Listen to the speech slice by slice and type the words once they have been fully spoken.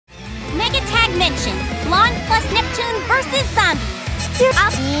MegaTagmension Blanc Neptune versus Zombies.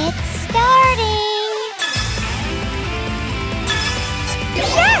 It's starting.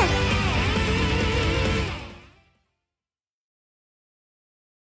 Sure.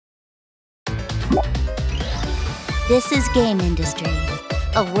 This is game industry,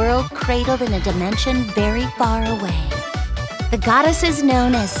 a world cradled in a dimension very far away. The goddesses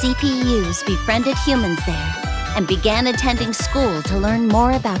known as CPUs befriended humans there and began attending school to learn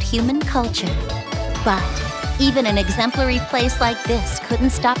more about human culture. But even an exemplary place like this couldn't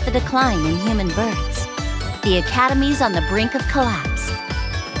stop the decline in human births. The Academy's on the brink of collapse.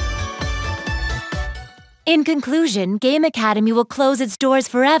 In conclusion, Game Academy will close its doors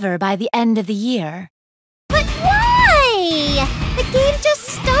forever by the end of the year. But why? The game just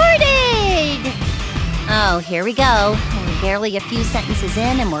started! Oh, here we go. We're barely a few sentences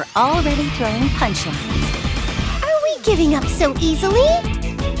in and we're already throwing punchlines. Are we giving up so easily?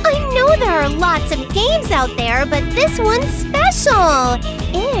 I know there are lots of games out there, but this one's special.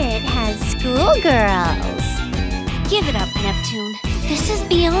 It has schoolgirls. Give it up, Neptune. This is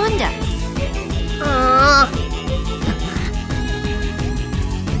beyond us.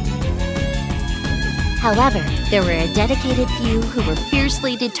 However, there were a dedicated few who were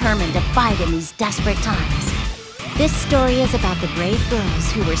fiercely determined to fight in these desperate times. This story is about the brave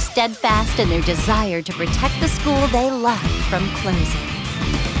girls who were steadfast in their desire to protect the school they loved from closing.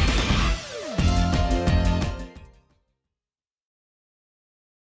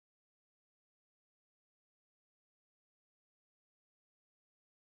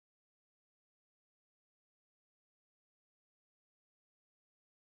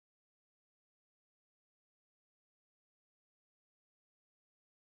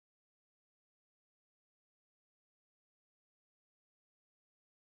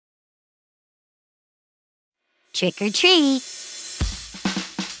 Trick or treat.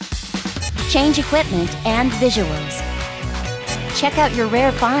 Change equipment and visuals. Check out your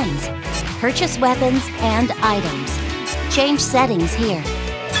rare finds. Purchase weapons and items. Change settings here.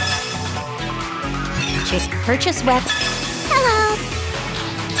 Purchase weapons. Hello.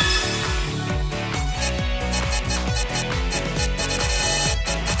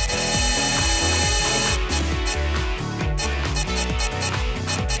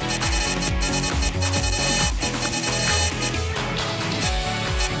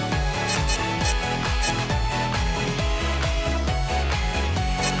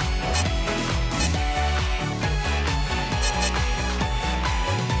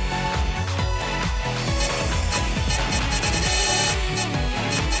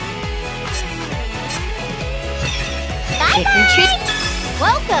 Trick or treat.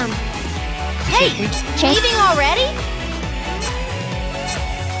 Welcome. Hey, leaving already?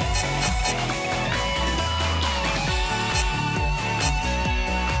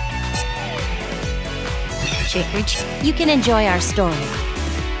 Trick or treat. You can enjoy our story.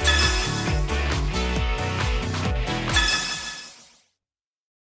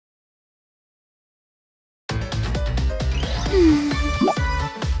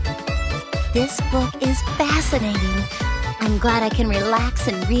 This book is fascinating. I'm glad I can relax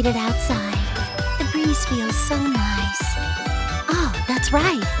and read it outside. The breeze feels so nice. Oh, that's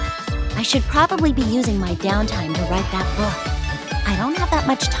right. I should probably be using my downtime to write that book. I don't have that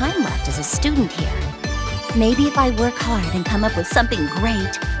much time left as a student here. Maybe if I work hard and come up with something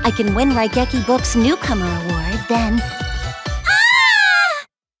great, I can win Raigeki Book's Newcomer Award, then... Ah!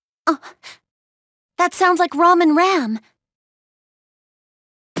 Oh, that sounds like Ramen Ram.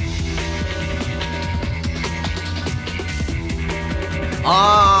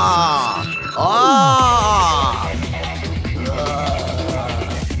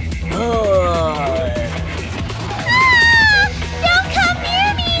 Don't come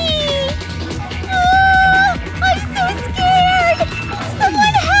near me! I'm so scared!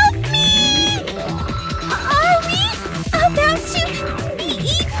 Someone help me! Are we about to be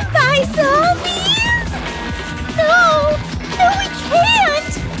eaten by zombies? No, we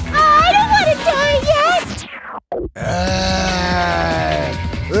can't! I don't want to die yet!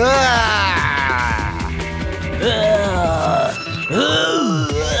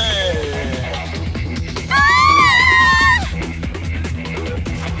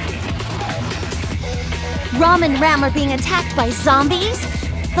 Ram and Ram are being attacked by zombies?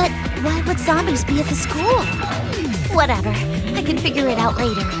 But why would zombies be at the school? Whatever, I can figure it out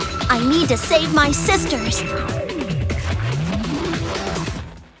later. I need to save my sisters.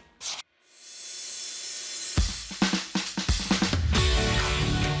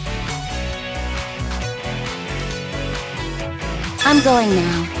 I'm going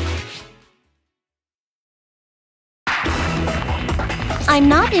now. I'm I'm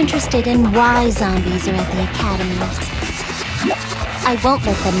not interested in why zombies are at the academy. I won't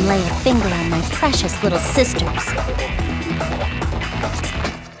let them lay a finger on my precious little sisters.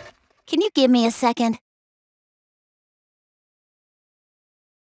 Can you give me a second?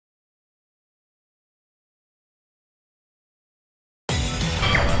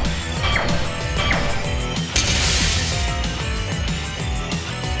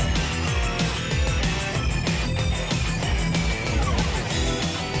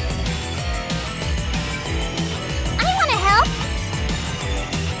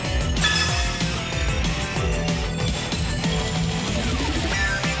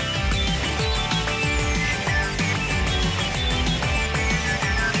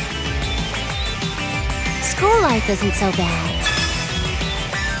 School life isn't so bad.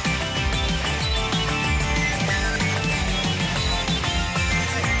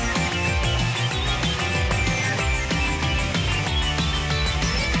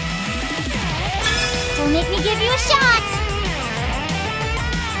 Don't make me give you a shot!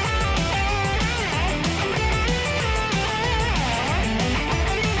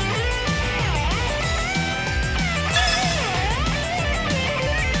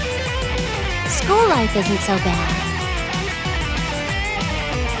 School life isn't so bad.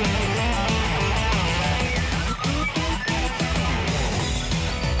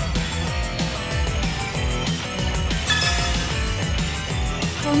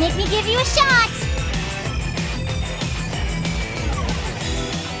 Don't make me give you a shot!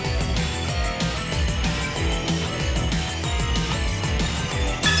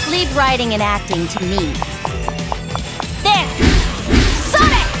 Leave writing and acting to me. There!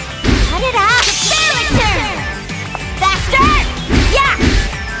 Sonic! Cut it out! Faster! Yeah!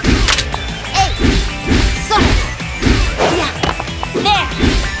 Hey! Sonic! Yeah! There!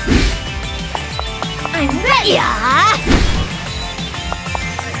 I'm ready!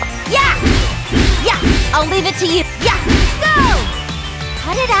 Yeah! Yeah! I'll leave it to you. Yeah! Go!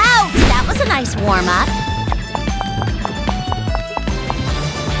 Cut it out! That was a nice warm-up.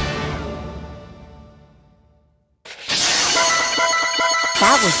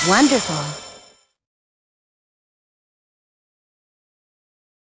 That was wonderful.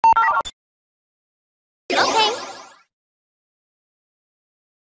 Okay.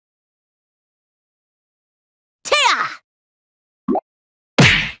 Tia!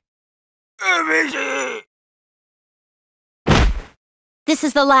 This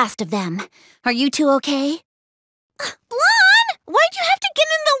is the last of them. Are you two okay? Blonde! Why'd you have to get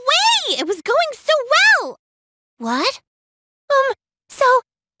in the way? It was going so well! What? So,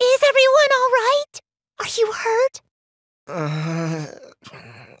 is everyone all right? Are you hurt?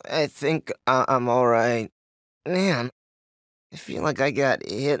 I think I'm alright. Man, I feel like I got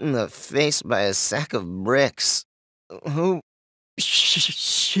hit in the face by a sack of bricks. Who?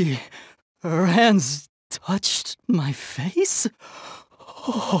 Her hands touched my face?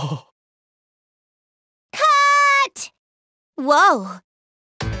 Oh. Cut! Whoa!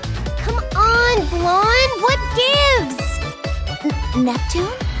 Come on, Blonde! What gives?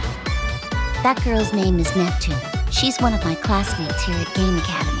 Neptune? That girl's name is Neptune. She's one of my classmates here at Game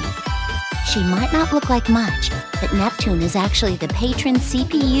Academy. She might not look like much, but Neptune is actually the patron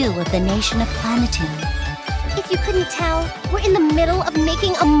CPU of the nation of Planetoon. If you couldn't tell, we're in the middle of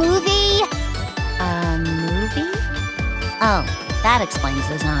making a movie. A movie? Oh, that explains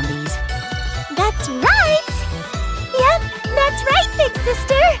the zombies. That's right! Yep, that's right, big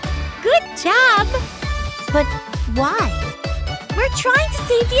sister! Good job! But why? We're trying to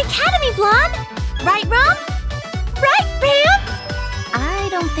save the Academy, Blonde! Right, Rom? Right, Ram? I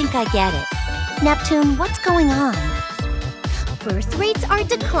don't think I get it. Neptune, what's going on? Birth rates are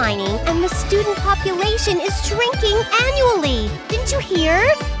declining and the student population is shrinking annually. Didn't you hear?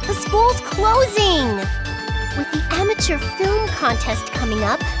 The school's closing. With the amateur film contest coming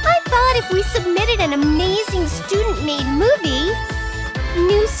up, I thought if we submitted an amazing student-made movie,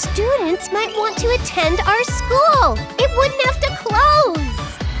 new students might want to attend our school. It wouldn't have to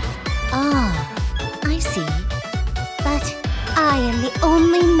close. Oh, I see. But I am the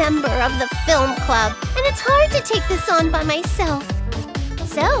only member of the film club, and it's hard to take this on by myself.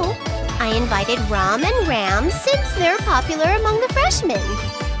 So, I invited Rom and Ram since they're popular among the freshmen.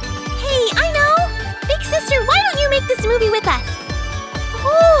 Hey, I know! Big sister, why don't you make this movie with us?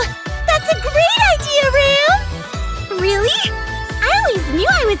 Oh, that's a great idea, Ram! Really? I always knew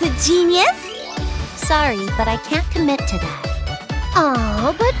I was a genius! Sorry, but I can't commit to that.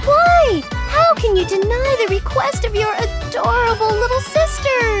 Aw, but why? How can you deny the request of your adorable little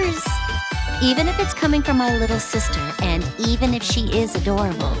sisters? Even if it's coming from my little sister, and even if she is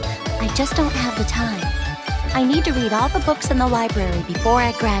adorable, I just don't have the time. I need to read all the books in the library before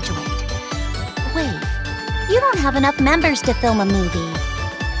I graduate. Wait, you don't have enough members to film a movie.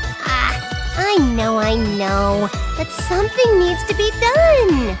 I know. But something needs to be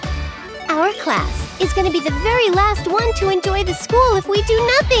done. Our class is going to be the very last one to enjoy the school if we do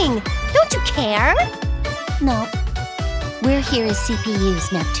nothing. Don't you care? No. We're here as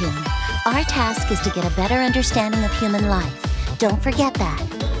CPUs, Neptune. Our task is to get a better understanding of human life. Don't forget that.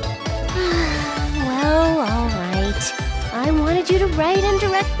 Well, all right. I wanted you to write and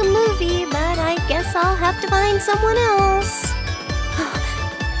direct the movie, but I guess I'll have to find someone else.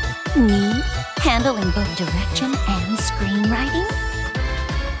 Me? Handling both direction and screenwriting?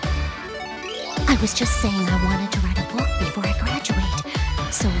 I was just saying I wanted to write a book before I graduate,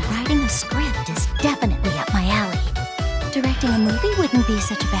 so writing a script is definitely up my alley. Directing a movie wouldn't be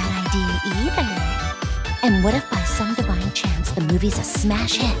such a bad idea either. And what if by some divine chance the movie's a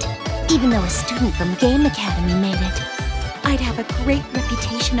smash hit, even though a student from Game Academy made it? I'd have a great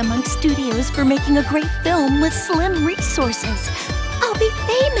reputation among studios for making a great film with slim resources. I'll be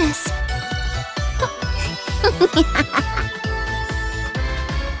famous!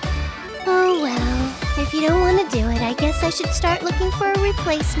 Oh well, if you don't want to do it, I guess I should start looking for a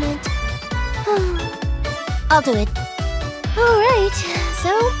replacement. I'll do it. Alright,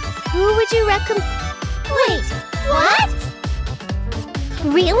 so who would you recommend? Wait, what?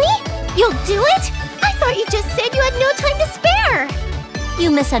 Really? You'll do it? I thought you just said you had no time to spare!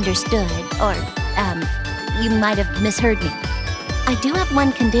 You misunderstood, or, you might have misheard me. I do have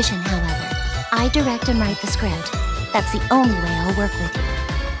one condition, however. I direct and write the script. That's the only way I'll work with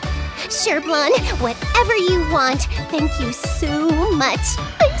you. Sure, Blonde, whatever you want. Thank you so much.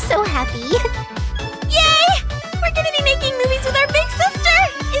 I'm so happy. Yay! We're gonna be making movies with our big sister!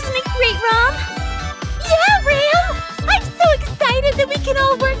 Isn't it great, Rom? Yeah, Ram! I'm so excited that we can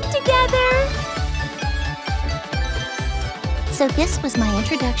all work together! So this was my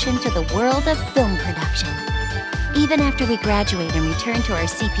introduction to the world of film production. Even after we graduate and return to our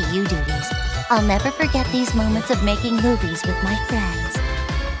CPU duties, I'll never forget these moments of making movies with my friends.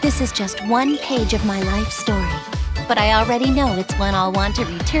 This is just one page of my life story, but I already know it's one I'll want to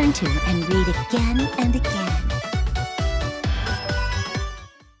return to and read again and again.